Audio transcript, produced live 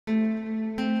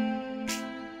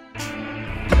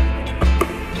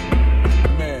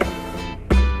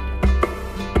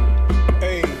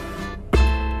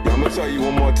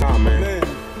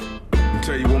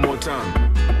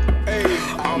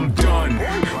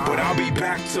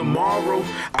back tomorrow.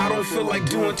 I don't feel like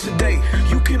doing today.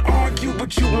 You can argue,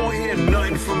 but you won't hear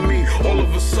nothing from me. All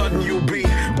of a sudden you'll be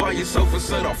by yourself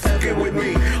instead of fucking with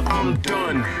me. I'm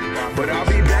done, but I'll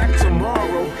be back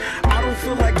tomorrow. I don't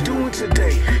feel like doing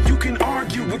today. You can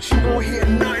argue, but you won't hear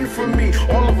nothing from me.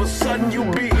 All of a sudden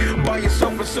you'll be by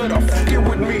yourself instead of fucking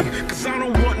with me. Cause I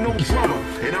don't want no drama,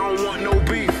 and I don't want no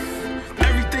beef.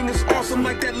 Everything is awesome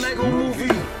like that Lego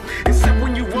movie, except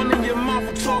when you running your mouth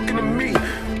and talking to me.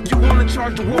 You wanna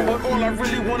charge the war, but all I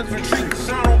really want is retreat. Cause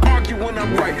I don't argue when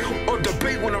I'm right, or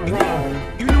debate when I'm wrong.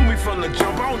 You knew me from the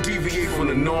jump, I don't deviate from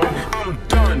the norm. I'm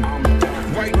done.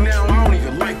 Right now I don't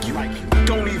even like you,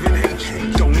 don't even hate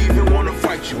you, don't even wanna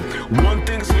fight you. One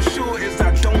thing's for sure is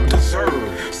I don't deserve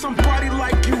somebody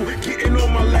like you getting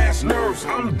on my last nerves.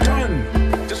 I'm done,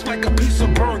 just like a piece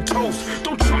of burnt toast.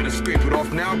 Don't try to scrape it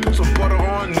off now, put some butter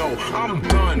on. No, I'm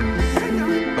done.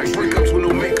 Like breakups with no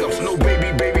makeups, no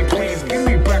baby, baby, please give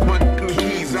me back my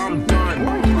keys. I'm done,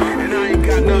 and I ain't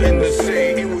got nothing to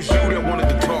say. It was you that wanted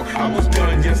to talk, I was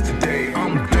done yesterday.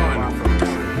 I'm done,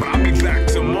 but I'll be back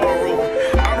tomorrow.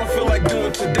 I don't feel like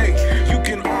doing today. You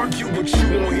can argue, but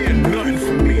you won't hear nothing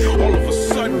from me. All of a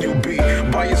sudden you'll be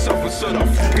by yourself instead of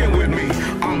fucking with me.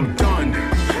 I'm done,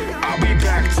 I'll be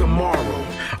back tomorrow.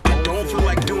 I don't feel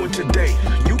like doing today.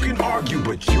 You can argue,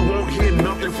 but you won't hear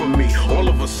nothing from me. All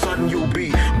of a sudden you'll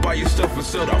be by yourself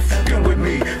instead of fucking with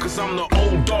me. Cause I'm the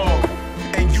old dog,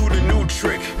 and you the new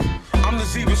trick. I'm the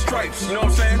zebra stripes, you know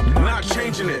what I'm saying? Not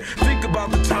changing it. Think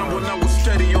about the time when I was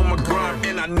steady on my grind,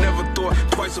 and I never thought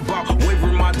twice about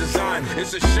wavering my design.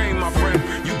 It's a shame, my friend,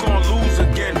 you gon' lose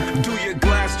again. Do your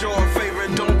glass jaw a favor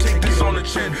and don't take this on the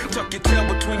chin. Tuck your tail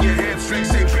between your hamstrings.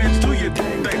 Say, Benz, do your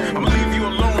thing. I'ma leave you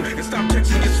alone and stop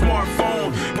texting your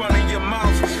smartphone. Running your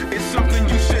mouth is something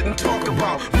you shouldn't talk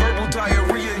about. Verbal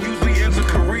diarrhea usually ends a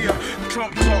career.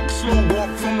 Trump talk, slow walk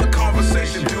from the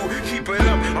conversation, dude. Keep it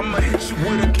up, I'ma hit you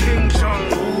with a King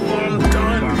Jong. Ooh, I'm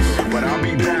done, but I'll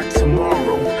be back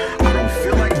tomorrow. I don't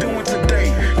feel like doing today.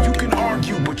 You can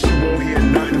argue, but you won't hear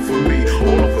nothing from me.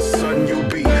 All of a sudden you'll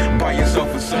be by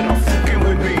yourself instead of fucking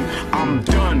with me. I'm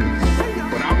done,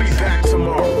 but I'll be back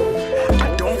tomorrow.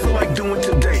 I don't feel like doing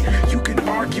today. You can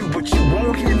argue, but you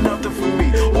won't hear nothing from me.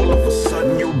 All of a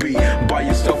sudden you'll be by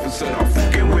yourself instead of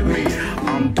fucking with me.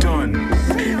 I'm done,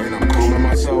 and I'm calming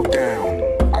myself down.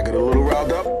 I get a little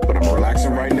riled up, but I'm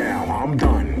relaxing right now. I'm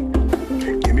done.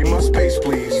 Give me my space,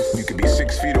 please. You could be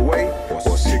 6 feet away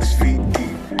or 6 feet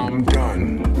deep. I'm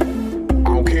done.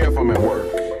 I don't care if I'm at work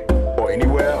or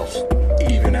anywhere else,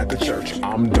 even at the church.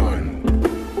 I'm done.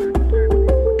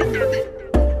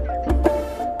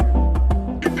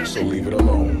 So leave it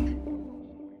alone.